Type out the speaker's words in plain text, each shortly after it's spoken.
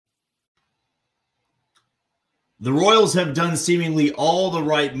The Royals have done seemingly all the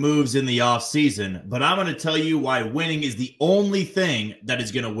right moves in the offseason, but I'm going to tell you why winning is the only thing that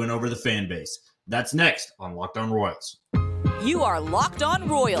is going to win over the fan base. That's next on Locked On Royals. You are Locked On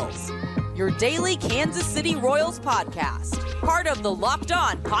Royals, your daily Kansas City Royals podcast. Part of the Locked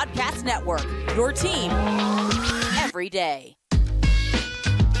On Podcast Network, your team every day.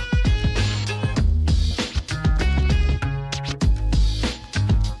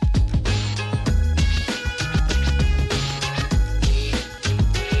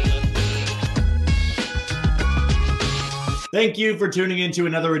 Thank you for tuning into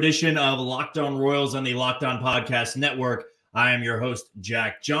another edition of Locked On Royals on the Locked On Podcast Network. I am your host,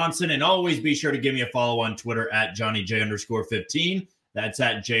 Jack Johnson, and always be sure to give me a follow on Twitter at JohnnyJ_15. That's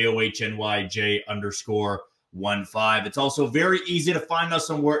at JOHNYJ_15. It's also very easy to find us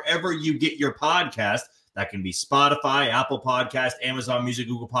on wherever you get your podcast. That can be Spotify, Apple Podcast, Amazon Music,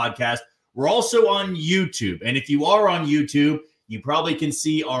 Google Podcast. We're also on YouTube. And if you are on YouTube, you probably can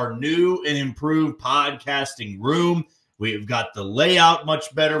see our new and improved podcasting room. We've got the layout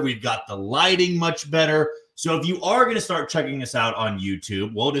much better. We've got the lighting much better. So if you are going to start checking us out on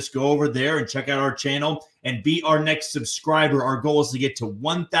YouTube, we'll just go over there and check out our channel and be our next subscriber. Our goal is to get to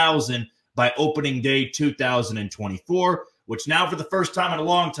 1,000 by opening day 2024, which now for the first time in a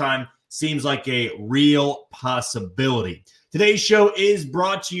long time seems like a real possibility. Today's show is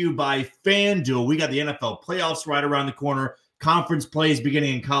brought to you by FanDuel. We got the NFL playoffs right around the corner. Conference plays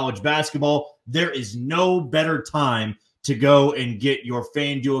beginning in college basketball. There is no better time to go and get your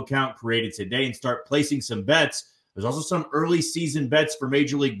FanDuel account created today and start placing some bets. There's also some early season bets for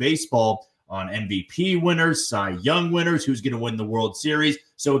Major League Baseball on MVP winners, Cy Young winners, who's going to win the World Series.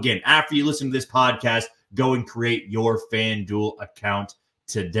 So again, after you listen to this podcast, go and create your FanDuel account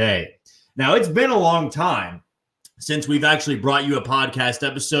today. Now, it's been a long time since we've actually brought you a podcast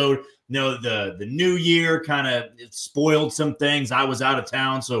episode. You know, the new year kind of spoiled some things. I was out of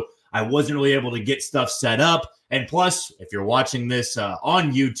town, so I wasn't really able to get stuff set up. And plus, if you're watching this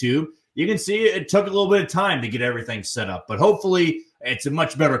on YouTube, you can see it took a little bit of time to get everything set up. But hopefully, it's a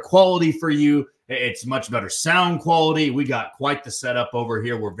much better quality for you. It's much better sound quality. We got quite the setup over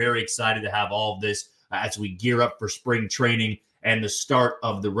here. We're very excited to have all of this as we gear up for spring training and the start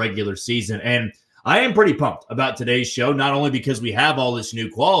of the regular season. And I am pretty pumped about today's show, not only because we have all this new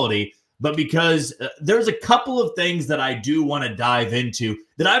quality, but because there's a couple of things that I do want to dive into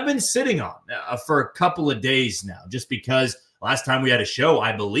that I've been sitting on for a couple of days now, just because last time we had a show,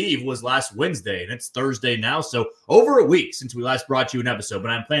 I believe, was last Wednesday, and it's Thursday now. So over a week since we last brought you an episode, but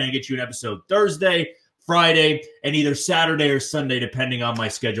I'm planning to get you an episode Thursday, Friday, and either Saturday or Sunday, depending on my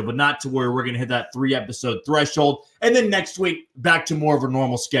schedule, but not to where we're going to hit that 3-episode threshold. And then next week, back to more of a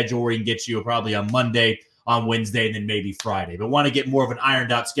normal schedule where we can get you probably on Monday, on Wednesday, and then maybe Friday. But want to get more of an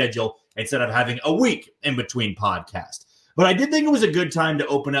ironed out schedule instead of having a week in between podcasts. But I did think it was a good time to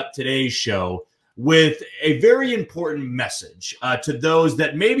open up today's show with a very important message to those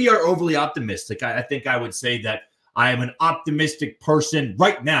that maybe are overly optimistic. I think I would say that I am an optimistic person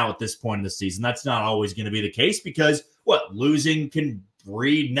right now at this point in the season. That's not always going to be the case because, losing can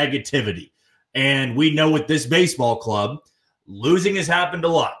breed negativity. And we know with this baseball club, losing has happened a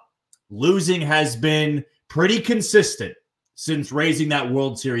lot. Losing has been pretty consistent since raising that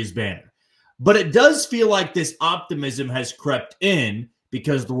World Series banner. But it does feel like this optimism has crept in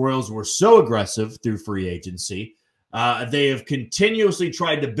because the Royals were so aggressive through free agency. They have continuously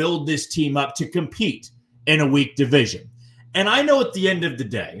tried to build this team up to compete in a weak division. And I know at the end of the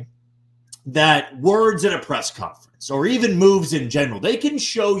day that words at a press conference or even moves in general, they can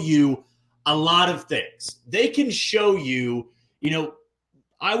show you a lot of things. They can show you,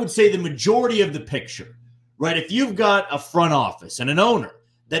 I would say the majority of the picture. Right, if you've got a front office and an owner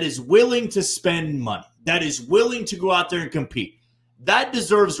that is willing to spend money, that is willing to go out there and compete, that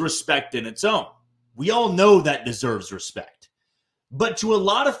deserves respect in its own. We all know that deserves respect. But to a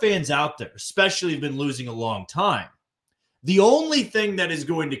lot of fans out there, especially who've been losing a long time, the only thing that is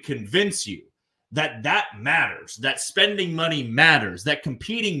going to convince you that that matters, that spending money matters, that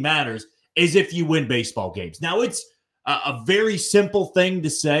competing matters, is if you win baseball games. Now, it's a very simple thing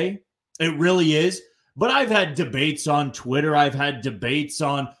to say. It really is. But I've had debates on Twitter, I've had debates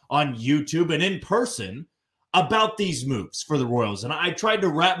on YouTube and in person about these moves for the Royals. And I tried to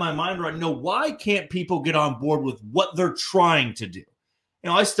wrap my mind around, why can't people get on board with what they're trying to do?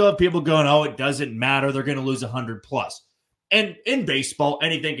 I still have people going, it doesn't matter. They're going to lose 100 plus. And in baseball,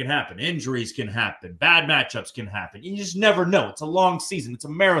 anything can happen. Injuries can happen. Bad matchups can happen. You just never know. It's a long season. It's a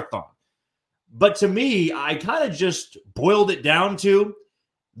marathon. But to me, I kind of just boiled it down to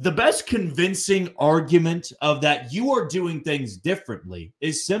the best convincing argument of that you are doing things differently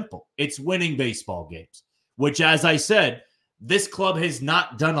is simple. It's winning baseball games. which, as I said, this club has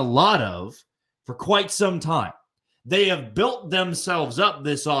not done a lot of for quite some time. They have built themselves up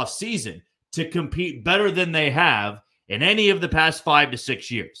this offseason to compete better than they have in any of the past 5 to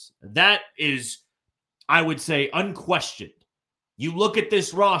 6 years. That is, I would say, unquestioned. You look at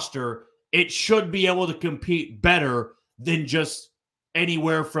this roster, it should be able to compete better than just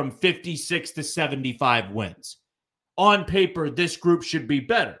anywhere from 56 to 75 wins. On paper, this group should be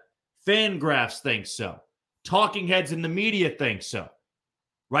better. Fangraphs think so. Talking heads in the media think so.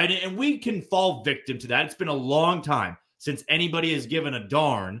 Right? And we can fall victim to that. It's been a long time since anybody has given a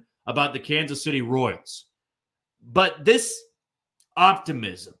darn about the Kansas City Royals. But this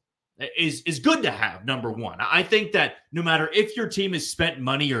optimism is good to have, number one. I think that no matter if your team has spent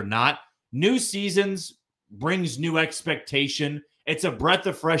money or not, new seasons brings new expectation. It's a breath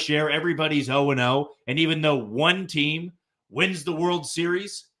of fresh air. Everybody's 0-0. And even though one team wins the World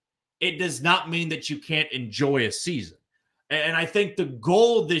Series, it does not mean that you can't enjoy a season. And I think the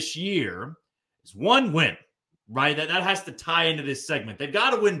goal this year is one win, right? That has to tie into this segment. They've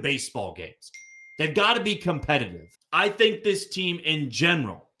got to win baseball games. They've got to be competitive. I think this team in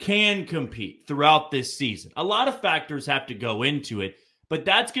general can compete throughout this season. A lot of factors have to go into it, but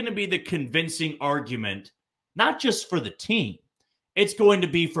that's going to be the convincing argument, not just for the team. It's going to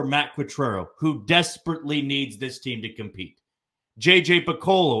be for Matt Quatraro, who desperately needs this team to compete. JJ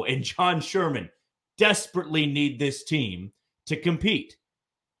Picollo and John Sherman desperately need this team to compete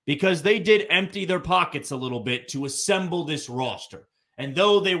because they did empty their pockets a little bit to assemble this roster. And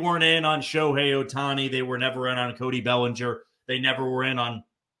though they weren't in on Shohei Ohtani, they were never in on Cody Bellinger, they never were in on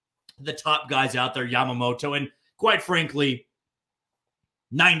the top guys out there, Yamamoto, and quite frankly,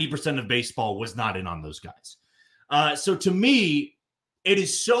 90% of baseball was not in on those guys. So to me, it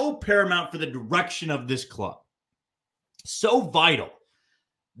is so paramount for the direction of this club, so vital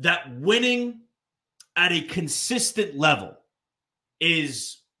that winning at a consistent level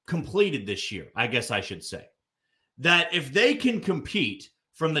is completed this year, I guess I should say. That if they can compete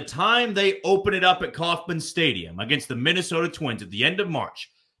from the time they open it up at Kauffman Stadium against the Minnesota Twins at the end of March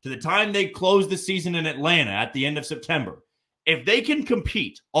to the time they close the season in Atlanta at the end of September, if they can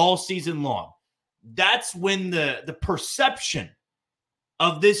compete all season long, that's when the perception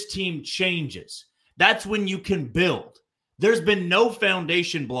of this team changes. That's when you can build. There's been no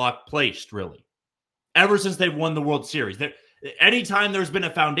foundation block placed, really, ever since they've won the World Series. Anytime there's been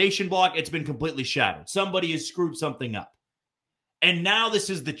a foundation block, it's been completely shattered. Somebody has screwed something up. And now this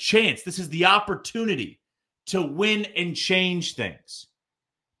is the chance. This is the opportunity to win and change things,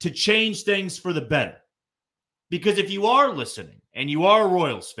 to change things for the better. Because if you are listening and you are a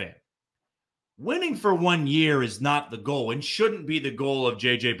Royals fan, winning for 1 year is not the goal and shouldn't be the goal of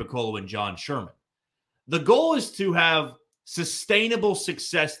JJ Picollo and John Sherman. The goal is to have sustainable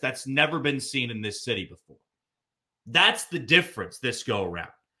success that's never been seen in this city before. That's the difference this go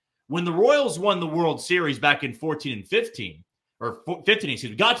around. When the Royals won the World Series back in 14 and 15, or 15, excuse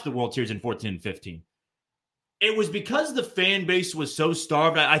me, got to the World Series in 14 and 15, it was because the fan base was so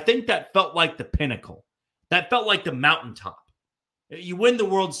starved. I think that felt like the pinnacle. That felt like the mountaintop. You win the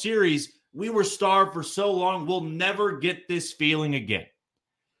World Series, we were starved for so long, we'll never get this feeling again.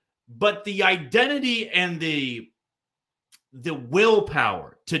 But the identity and the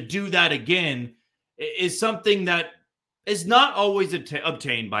willpower to do that again is something that is not always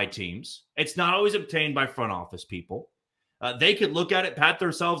obtained by teams. It's not always obtained by front office people. They could look at it, pat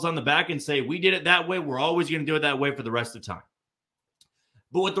themselves on the back and say, we did it that way. We're always going to do it that way for the rest of the time.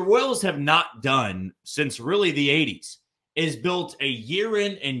 But what the Royals have not done since really the 80s is built a year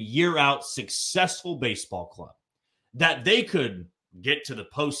in and year out successful baseball club that they could get to the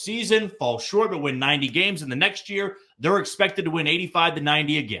postseason, fall short, but win 90 games. And the next year, they're expected to win 85 to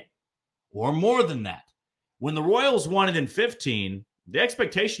 90 again, or more than that. When the Royals won it in 15, the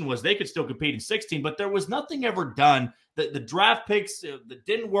expectation was they could still compete in 16, but there was nothing ever done. The draft picks that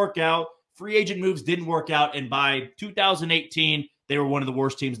didn't work out, free agent moves didn't work out, and by 2018, they were one of the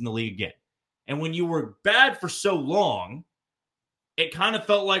worst teams in the league again. And when you were bad for so long, it kind of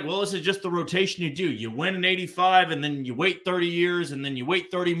felt like, well, this is just the rotation you do. You win in 85, and then you wait 30 years, and then you wait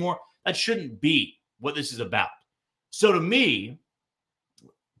 30 more. That shouldn't be what this is about. So to me,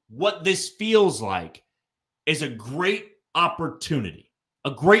 what this feels like is a great opportunity,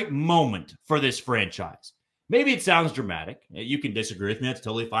 a great moment for this franchise. Maybe it sounds dramatic. You can disagree with me. That's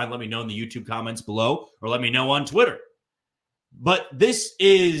totally fine. Let me know in the YouTube comments below, or let me know on Twitter. But this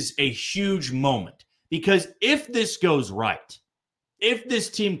is a huge moment because if this goes right, if this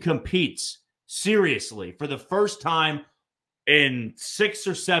team competes seriously for the first time in 6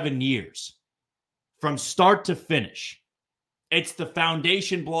 or 7 years, from start to finish, it's the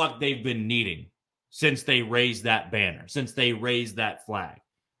foundation block they've been needing since they raised that banner, since they raised that flag.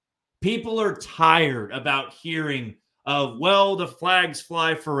 People are tired about hearing of, well, the flags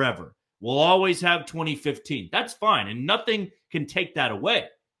fly forever. We'll always have 2015. That's fine, and nothing can take that away.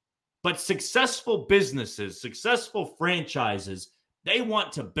 But successful businesses, successful franchises, they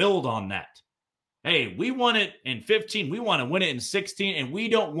want to build on that. Hey, we won it in 15. We want to win it in 16, and we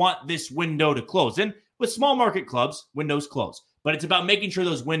don't want this window to close. And with small market clubs, windows close. But it's about making sure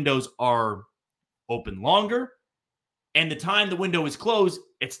those windows are open longer, and the time the window is closed,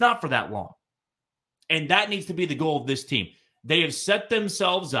 it's not for that long. And that needs to be the goal of this team. They have set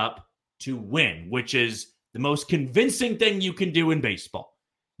themselves up to win, which is the most convincing thing you can do in baseball.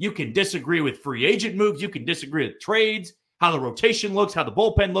 You can disagree with free agent moves. You can disagree with trades, how the rotation looks, how the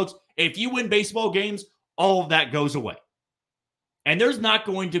bullpen looks. If you win baseball games, all of that goes away. And there's not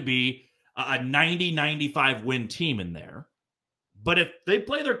going to be a 90-95 win team in there. But if they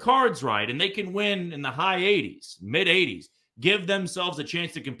play their cards right and they can win in the high 80s, mid 80s, give themselves a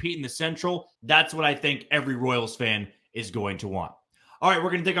chance to compete in the Central, that's what I think every Royals fan is going to want. All right,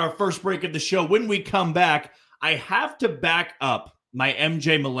 we're going to take our first break of the show. When we come back, I have to back up my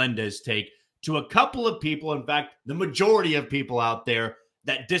MJ Melendez take to a couple of people, in fact, the majority of people out there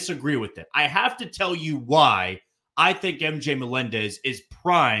that disagree with it. I have to tell you why I think MJ Melendez is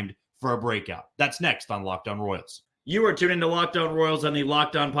primed for a breakout. That's next on Locked On Royals. You are tuned into Locked On Royals on the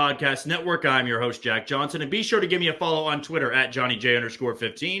Locked On Podcast Network. I'm your host, Jack Johnson, and be sure to give me a follow on Twitter at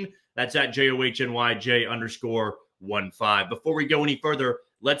JohnnyJ_15. That's at JOHNYJ_15. Before we go any further,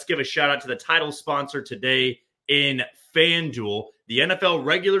 let's give a shout out to the title sponsor today in FanDuel. The NFL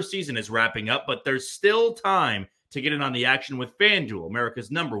regular season is wrapping up, but there's still time to get in on the action with FanDuel,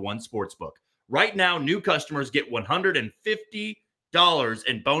 America's #1 sportsbook. Right now, new customers get $150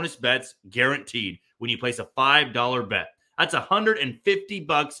 in bonus bets guaranteed when you place a $5 bet. That's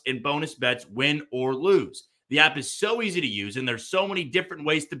 $150 in bonus bets, win or lose. The app is so easy to use, and there's so many different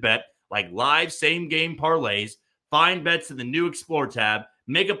ways to bet, like live same-game parlays, find bets in the new Explore tab,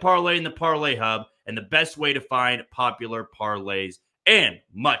 make a parlay in the Parlay Hub, and the best way to find popular parlays, and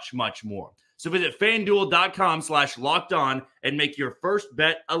much, much more. So visit FanDuel.com/lockedon and make your first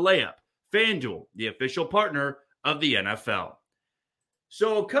bet a layup. FanDuel, the official partner of the NFL.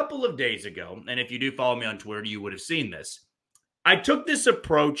 So a couple of days ago, and if you do follow me on Twitter, you would have seen this. I took this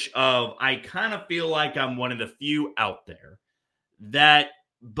approach of I kind of feel like I'm one of the few out there that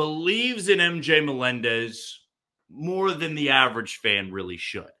believes in MJ Melendez more than the average fan really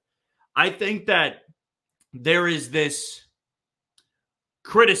should. I think that there is this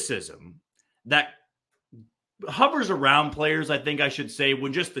criticism that hovers around players, I think I should say,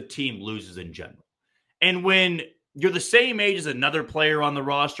 when just the team loses in general. And when you're the same age as another player on the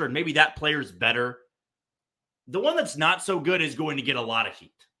roster, and maybe that player's better, the one that's not so good is going to get a lot of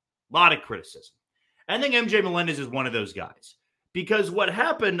heat, a lot of criticism. I think MJ Melendez is one of those guys. Because what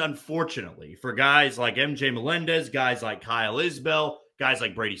happened, unfortunately, for guys like MJ Melendez, guys like Kyle Isbell, guys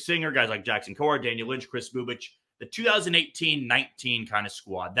like Brady Singer, guys like Jackson Cora, Daniel Lynch, Chris Bubich, the 2018-19 kind of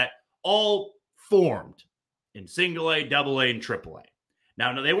squad that all formed in single A, double A, and triple A.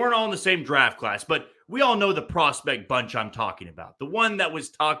 Now, they weren't all in the same draft class, but we all know the prospect bunch I'm talking about. The one that was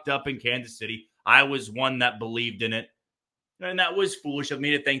talked up in Kansas City. I was one that believed in it. And that was foolish of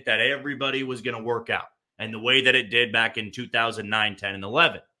me to think that everybody was going to work out and the way that it did back in 2009, 10, and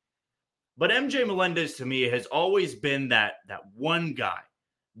 11. But MJ Melendez, to me, has always been that one guy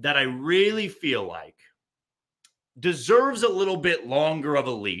that I really feel like deserves a little bit longer of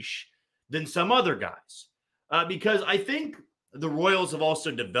a leash than some other guys. Because I think the Royals have also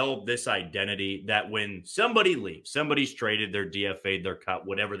developed this identity that when somebody leaves, somebody's traded, they're DFA'd, they're cut,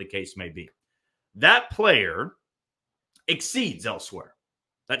 whatever the case may be, that player exceeds elsewhere.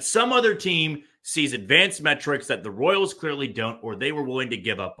 That some other team sees advanced metrics that the Royals clearly don't, or they were willing to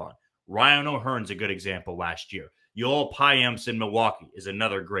give up on. Ryan O'Hearn's a good example last year. Yoel Payamps in Milwaukee is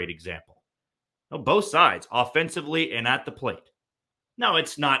another great example. Both sides, offensively and at the plate. Now,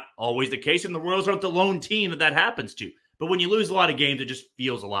 it's not always the case, and the Royals aren't the lone team that happens to. But when you lose a lot of games, it just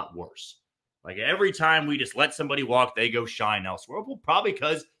feels a lot worse. Like every time we just let somebody walk, they go shine elsewhere. Well, probably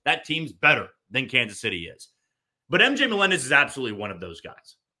because that team's better than Kansas City is. But MJ Melendez is absolutely one of those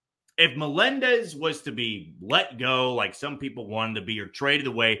guys. If Melendez was to be let go, like some people wanted to be, or traded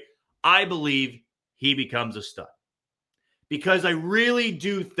away, I believe he becomes a stud. Because I really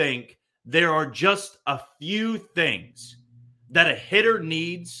do think there are just a few things that a hitter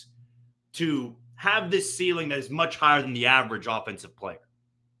needs to have this ceiling that is much higher than the average offensive player.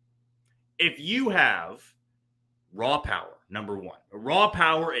 If you have raw power, number one, raw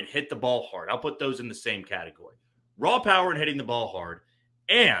power and hit the ball hard, I'll put those in the same category. Raw power and hitting the ball hard,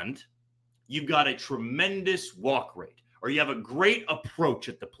 and you've got a tremendous walk rate, or you have a great approach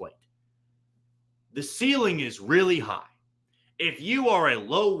at the plate, the ceiling is really high. If you are a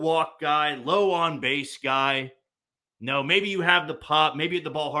low walk guy, low on base guy, no, maybe you have the pop, maybe at the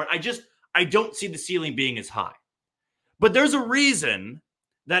ball hard. I don't see the ceiling being as high. But there's a reason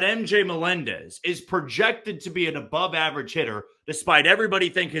that MJ Melendez is projected to be an above average hitter, despite everybody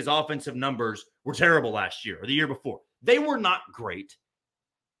think his offensive numbers were terrible last year or the year before. They were not great,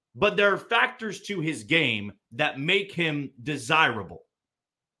 but there are factors to his game that make him desirable.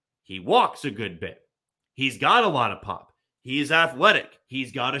 He walks a good bit. He's got a lot of pop. He is athletic.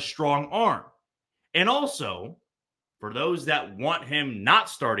 He's got a strong arm. And also, for those that want him not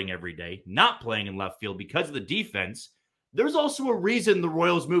starting every day, not playing in left field because of the defense, there's also a reason the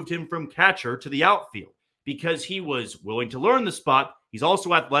Royals moved him from catcher to the outfield, because he was willing to learn the spot. He's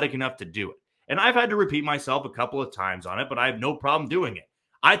also athletic enough to do it. And I've had to repeat myself a couple of times on it, but I have no problem doing it.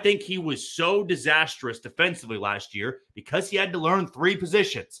 I think he was so disastrous defensively last year because he had to learn 3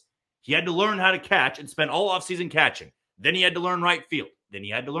 positions. He had to learn how to catch and spend all offseason catching. Then he had to learn right field. Then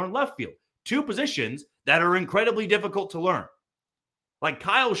he had to learn left field. 2 positions that are incredibly difficult to learn. Like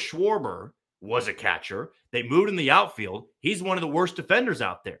Kyle Schwarber was a catcher. They moved in the outfield. He's one of the worst defenders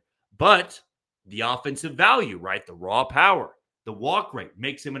out there. But the offensive value, right? The raw power, the walk rate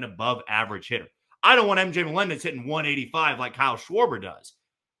makes him an above average hitter. I don't want MJ Melendez hitting 185 like Kyle Schwarber does.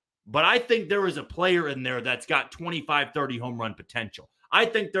 But I think there is a player in there that's got 25, 30 home run potential. I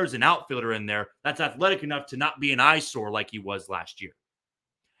think there's an outfielder in there that's athletic enough to not be an eyesore like he was last year.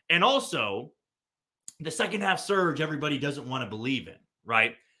 And also, the second half surge everybody doesn't want to believe in,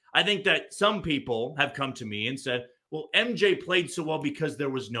 right? I think that some people have come to me and said, well, MJ played so well because there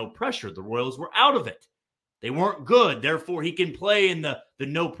was no pressure. The Royals were out of it. They weren't good. Therefore, he can play in the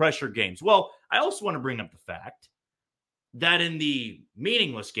no pressure games. Well, I also want to bring up the fact that in the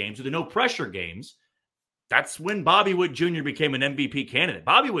meaningless games or the no pressure games, that's when Bobby Witt Jr. became an MVP candidate.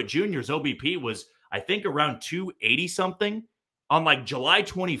 Bobby Witt Jr.'s OBP was, I think, around 280 something on like July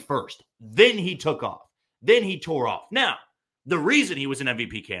 21st. Then he took off. Then he tore off. Now, the reason he was an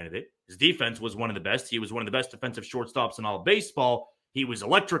MVP candidate, his defense was one of the best. He was one of the best defensive shortstops in all of baseball. He was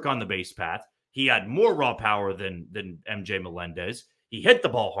electric on the base path. He had more raw power than MJ Melendez. He hit the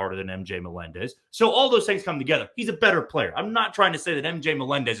ball harder than MJ Melendez. So all those things come together. He's a better player. I'm not trying to say that MJ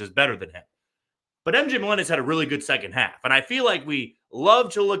Melendez is better than him. But MJ Melendez had a really good second half. And I feel like we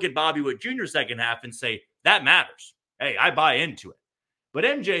love to look at Bobby Witt Jr.'s second half and say, that matters. Hey, I buy into it. But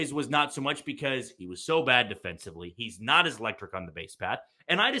MJ's was not so much because he was so bad defensively. He's not as electric on the base path.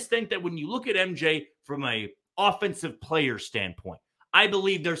 And I just think that when you look at MJ from an offensive player standpoint, I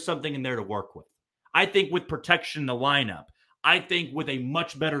believe there's something in there to work with. I think with protection in the lineup, I think with a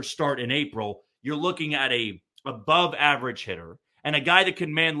much better start in April, you're looking at a above average hitter and a guy that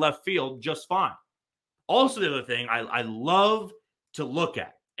can man left field just fine. Also, the other thing I love to look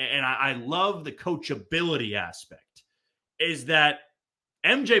at, and I love the coachability aspect, is that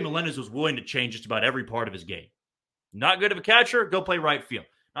MJ Melendez was willing to change just about every part of his game. Not good of a catcher, go play right field.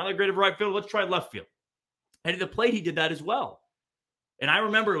 Not that great of a right field, let's try left field. And at the plate, he did that as well. And I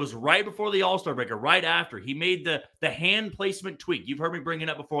remember it was right before the All-Star break, or right after, he made the hand placement tweak. You've heard me bring it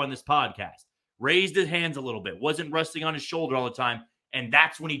up before on this podcast. Raised his hands a little bit, wasn't resting on his shoulder all the time, and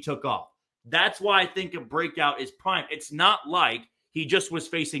that's when he took off. That's why I think a breakout is prime. It's not like he just was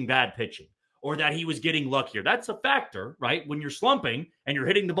facing bad pitching or that he was getting luckier. That's a factor, right? When you're slumping and you're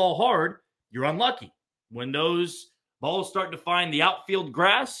hitting the ball hard, you're unlucky. When those balls start to find the outfield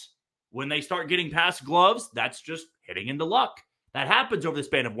grass, when they start getting past gloves, that's just hitting into luck. That happens over the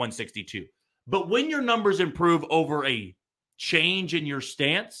span of 162. But when your numbers improve over a change in your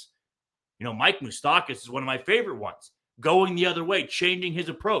stance, Mike Moustakas is one of my favorite ones. Going the other way, changing his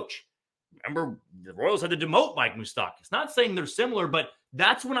approach. Remember, the Royals had to demote Mike Moustakas. Not saying they're similar, but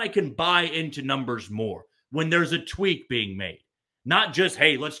that's when I can buy into numbers more. When there's a tweak being made. Not just,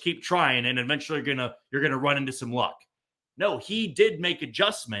 hey, let's keep trying and eventually you're gonna run into some luck. No, he did make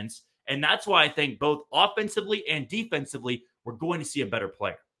adjustments, and that's why I think both offensively and defensively we're going to see a better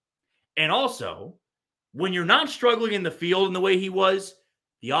player. And also, when you're not struggling in the field in the way he was,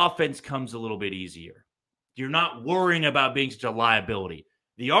 the offense comes a little bit easier. You're not worrying about being such a liability.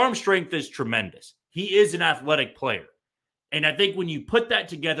 The arm strength is tremendous. He is an athletic player. And I think when you put that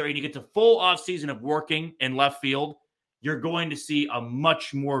together and you get the full offseason of working in left field, you're going to see a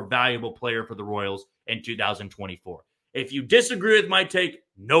much more valuable player for the Royals in 2024. If you disagree with my take,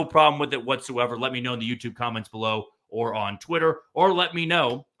 no problem with it whatsoever. Let me know in the YouTube comments below or on Twitter, or let me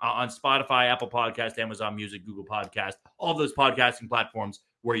know on Spotify, Apple Podcast, Amazon Music, Google Podcast, all of those podcasting platforms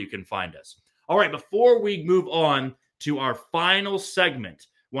where you can find us. All right, before we move on to our final segment,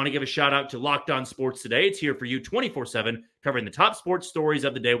 Want to give a shout out to Locked On Sports Today. It's here for you 24/7, covering the top sports stories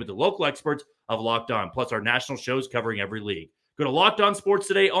of the day with the local experts of Locked On, plus our national shows covering every league. Go to Locked On Sports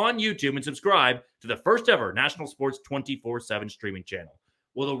Today on YouTube and subscribe to the first ever national sports 24/7 streaming channel.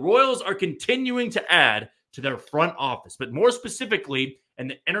 Well, the Royals are continuing to add to their front office, but more specifically in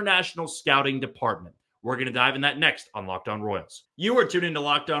the international scouting department. We're going to dive in that next on Locked On Royals. You are tuned into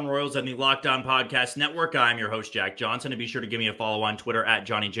Locked On Royals on the Locked On Podcast Network. I'm your host, Jack Johnson, and be sure to give me a follow on Twitter at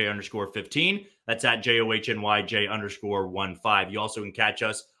JohnnyJ_15. That's at JOHNYJ_15. You also can catch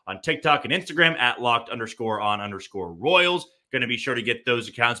us on TikTok and Instagram at Locked_on_Royals. Going to be sure to get those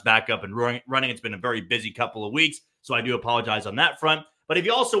accounts back up and running. It's been a very busy couple of weeks, so I do apologize on that front. But if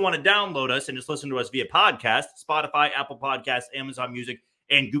you also want to download us and just listen to us via podcast, Spotify, Apple Podcasts, Amazon Music,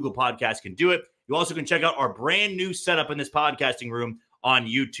 and Google Podcasts can do it. You also can check out our brand new setup in this podcasting room on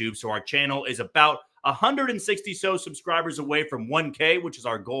YouTube. So our channel is about 160 subscribers away from 1K, which is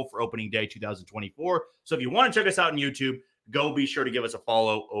our goal for opening day 2024. So if you want to check us out on YouTube, go be sure to give us a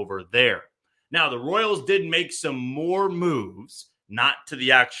follow over there. Now, the Royals did make some more moves, not to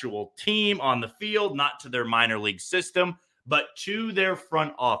the actual team on the field, not to their minor league system, but to their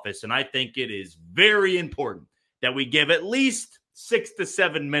front office. And I think it is very important that we give at least 6 to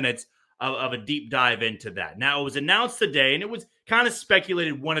 7 minutes of a deep dive into that. Now, it was announced today, and it was kind of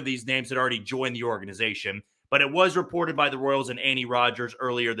speculated one of these names had already joined the organization, but it was reported by the Royals and Annie Rogers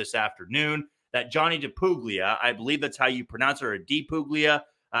earlier this afternoon that Johnny DePuglia, I believe that's how you pronounce it, or DePuglia,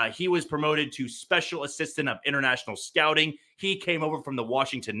 he was promoted to Special Assistant of International Scouting. He came over from the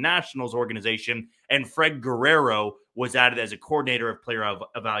Washington Nationals organization, and Fred Guerrero was added as a coordinator of player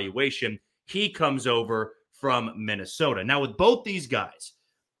evaluation. He comes over from Minnesota. Now, with both these guys,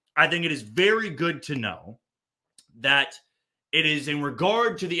 I think it is very good to know that it is in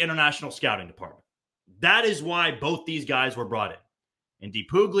regard to the international scouting department. That is why both these guys were brought in. And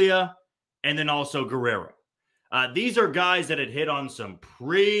DePuglia and then also Guerrero. These are guys that had hit on some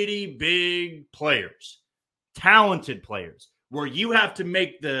pretty big players, talented players, where you have to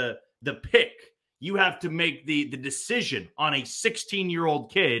make the pick. You have to make the decision on a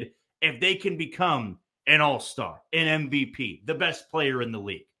 16-year-old kid if they can become an all-star, an MVP, the best player in the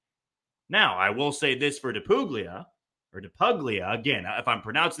league. Now, I will say this for DePuglia, again, if I'm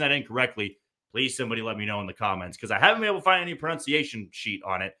pronouncing that incorrectly, please somebody let me know in the comments, because I haven't been able to find any pronunciation sheet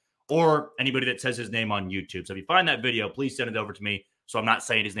on it or anybody that says his name on YouTube. So if you find that video, please send it over to me so I'm not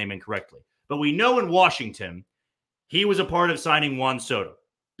saying his name incorrectly. But we know in Washington, he was a part of signing Juan Soto.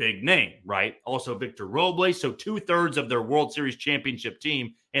 Big name, right? Also Victor Robles. So 2/3 of their World Series championship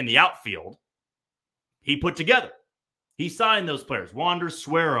team in the outfield, he put together. He signed those players. Wander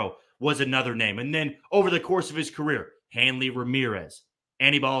Suero was another name. And then over the course of his career, Hanley Ramirez,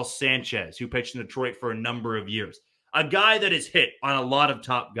 Anibal Sanchez, who pitched in Detroit for a number of years. A guy that has hit on a lot of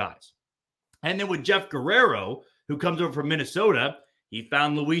top guys. And then with Jeff Guerrero, who comes over from Minnesota, he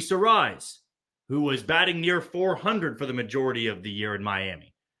found Luis Arraez, who was batting near 400 for the majority of the year in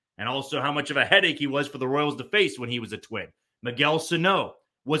Miami. And also how much of a headache he was for the Royals to face when he was a Twin. Miguel Sano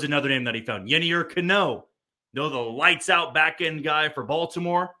was another name that he found. Yenier Cano, the lights-out back-end guy for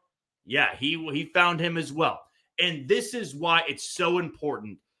Baltimore. Yeah, he found him as well. And this is why it's so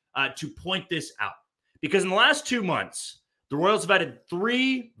important to point this out. Because in the last 2 months, the Royals have added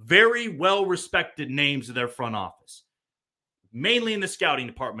 3 very well-respected names to their front office, mainly in the scouting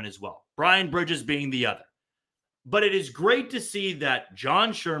department as well, Brian Bridges being the other. But it is great to see that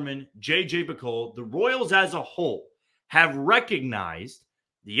John Sherman, J.J. Bacole, the Royals as a whole, have recognized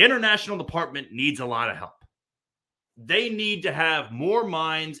the international department needs a lot of help. They need to have more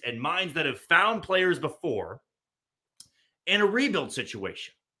minds and minds that have found players before in a rebuild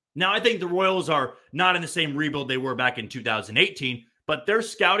situation. Now, I think the Royals are not in the same rebuild they were back in 2018, but their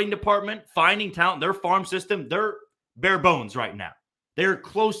scouting department, finding talent, their farm system, they're bare bones right now. They're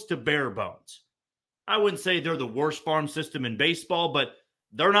close to bare bones. I wouldn't say they're the worst farm system in baseball, but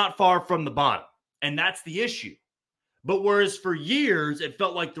they're not far from the bottom. And that's the issue. But whereas for years, it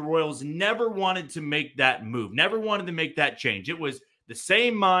felt like the Royals never wanted to make that move, never wanted to make that change. It was the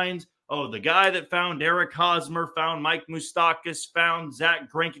same minds. Oh, the guy that found Eric Hosmer, found Mike Moustakas, found Zach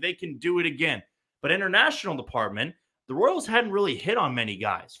Greinke, they can do it again. But international department, the Royals hadn't really hit on many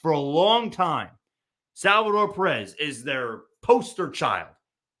guys for a long time. Salvador Perez is their poster child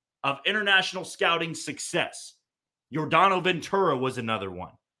of international scouting success. Yordano Ventura was another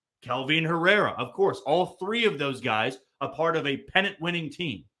one. Kelvin Herrera, of course, all 3 of those guys a part of a pennant-winning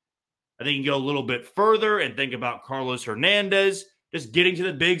team. I think you can go a little bit further and think about Carlos Hernandez. Just getting to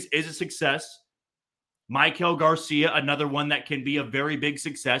the bigs is a success. Michael Garcia, another one that can be a very big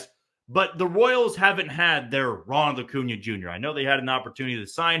success. But the Royals haven't had their Ronald Acuna Jr. I know they had an opportunity to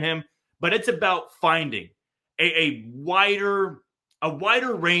sign him, but it's about finding a wider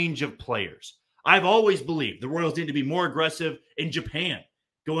range of players. I've always believed the Royals need to be more aggressive in Japan,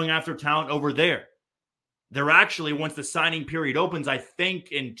 going after talent over there. They're actually, once the signing period opens, I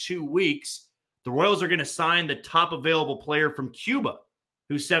think in 2 weeks, the Royals are going to sign the top available player from Cuba,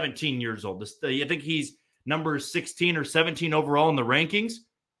 who's 17 years old. I think he's number 16 or 17 overall in the rankings.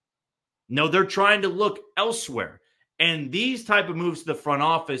 No, they're trying to look elsewhere. And these type of moves to the front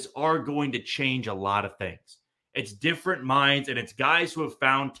office are going to change a lot of things. It's different minds, and it's guys who have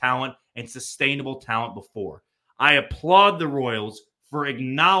found talent and sustainable talent before. I applaud the Royals for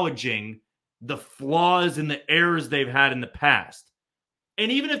acknowledging the flaws and the errors they've had in the past.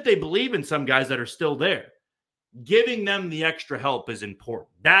 And even if they believe in some guys that are still there, giving them the extra help is important.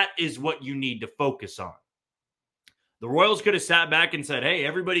 That is what you need to focus on. The Royals could have sat back and said, hey,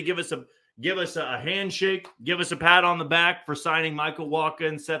 everybody give us a handshake, give us a pat on the back for signing Michael Wacha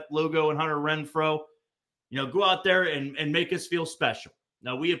and Seth Lugo and Hunter Renfroe. Go out there and make us feel special.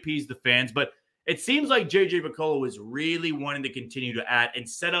 Now, we appease the fans, but it seems like J.J. Picollo is really wanting to continue to add and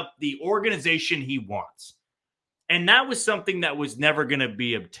set up the organization he wants. And that was something that was never going to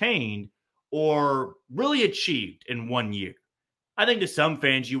be obtained or really achieved in 1 year. I think to some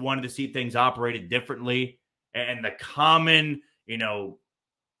fans, you wanted to see things operated differently. And the common,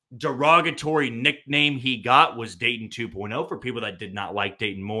 derogatory nickname he got was Dayton 2.0 for people that did not like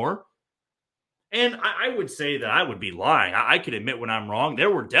Dayton Moore. And I would say that I would be lying. I could admit when I'm wrong. There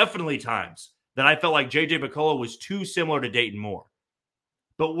were definitely times that I felt like J.J. Picollo was too similar to Dayton Moore.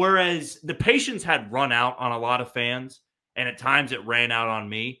 But whereas the patience had run out on a lot of fans, and at times it ran out on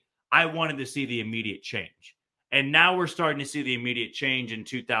me, I wanted to see the immediate change. And now we're starting to see the immediate change in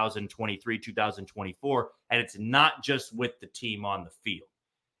 2023, 2024, and it's not just with the team on the field.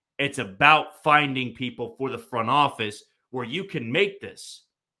 It's about finding people for the front office where you can make this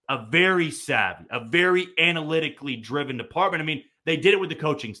a very savvy, a very analytically driven department. I mean, they did it with the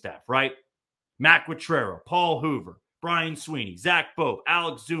coaching staff, right? Matt Quatrero, Paul Hoover, Brian Sweeney, Zach Bowe,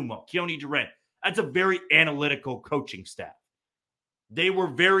 Alex Zuma, Keone Durant. That's a very analytical coaching staff. They were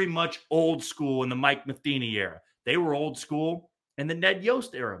very much old school in the Mike Matheny era. They were old school in the Ned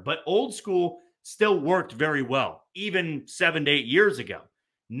Yost era, but old school still worked very well, even 7 to 8 years ago.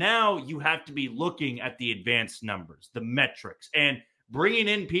 Now you have to be looking at the advanced numbers, the metrics, and bringing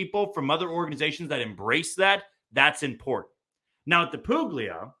in people from other organizations that embrace that, that's important. Now at the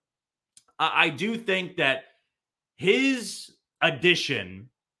Puglia, I do think that his addition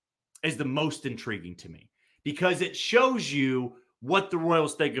is the most intriguing to me because it shows you what the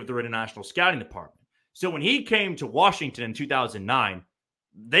Royals think of their international scouting department. So when he came to Washington in 2009,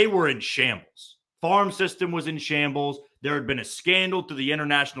 they were in shambles. Farm system was in shambles. There had been a scandal through the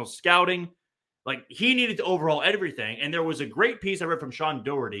international scouting. Like, he needed to overhaul everything. And there was a great piece I read from Sean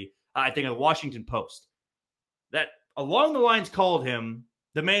Doherty, I think, of the Washington Post, that along the lines called him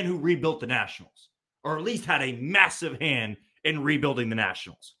the man who rebuilt the Nationals, or at least had a massive hand in rebuilding the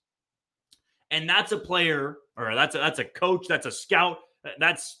Nationals. And that's a player, or that's a coach, that's a scout,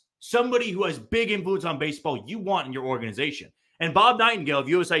 that's somebody who has big influence on baseball you want in your organization. And Bob Nightingale of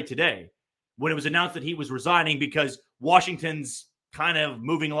USA Today, when it was announced that he was resigning because Washington's kind of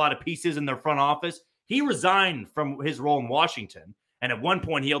moving a lot of pieces in their front office, he resigned from his role in Washington. And at one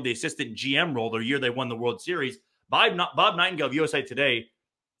point, he held the assistant GM role the year they won the World Series. Bob Nightingale of USA Today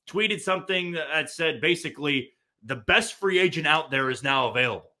tweeted something that said basically the best free agent out there is now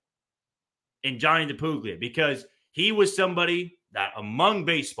available in Johnny DePuglia, because he was somebody that among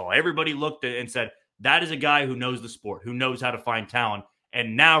baseball, everybody looked at and said, that is a guy who knows the sport, who knows how to find talent.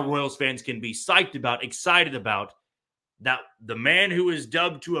 And now Royals fans can be excited about that the man who is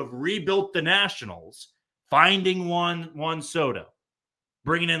dubbed to have rebuilt the Nationals, finding Juan Soto,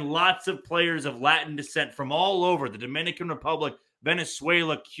 bringing in lots of players of Latin descent from all over, the Dominican Republic,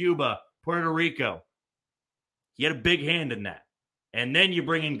 Venezuela, Cuba, Puerto Rico. He had a big hand in that. And then you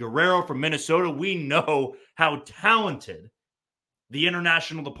bring in Guerrero from Minnesota. We know how talented the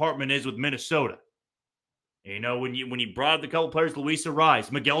international department is with Minnesota. When you brought up a couple players, Luis Arraez,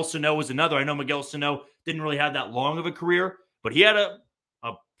 Miguel Sano was another. I know Miguel Sano didn't really have that long of a career, but he had a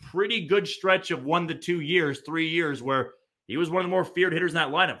pretty good stretch of 1 to 2 years, 3 years, where he was one of the more feared hitters in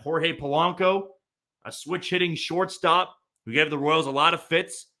that lineup. Jorge Polanco, a switch-hitting shortstop who gave the Royals a lot of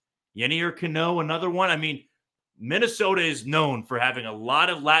fits. Yenier Cano, another one. I mean, Minnesota is known for having a lot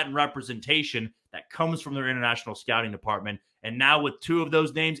of Latin representation that comes from their international scouting department. And now with two of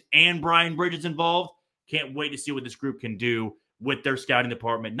those names and Brian Bridges involved, can't wait to see what this group can do with their scouting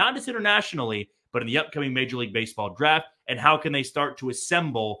department, not just internationally, but in the upcoming Major League Baseball draft. And how can they start to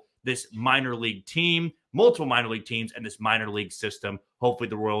assemble this minor league team, multiple minor league teams, and this minor league system. Hopefully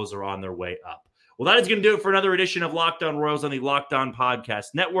the Royals are on their way up. Well, that is going to do it for another edition of Locked On Royals on the Locked On Podcast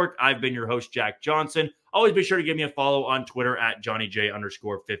Network. I've been your host, Jack Johnson. Always be sure to give me a follow on Twitter at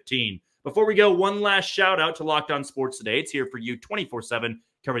JohnnyJ_15. Before we go, one last shout out to Locked On Sports Today. It's here for you 24/7,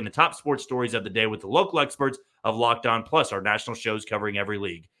 covering the top sports stories of the day with the local experts of Locked On, plus our national shows covering every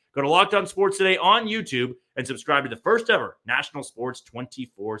league. Go to Locked On Sports Today on YouTube and subscribe to the first ever national sports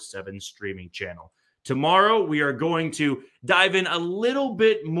 24/7 streaming channel. Tomorrow, we are going to dive in a little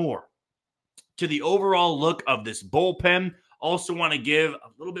bit more to the overall look of this bullpen. Also want to give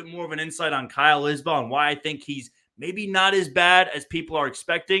a little bit more of an insight on Kyle Isbell and why I think he's maybe not as bad as people are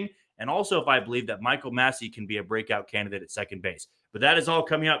expecting. And also if I believe that Michael Massey can be a breakout candidate at second base. But that is all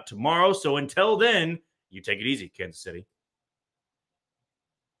coming up tomorrow. So until then, you take it easy, Kansas City.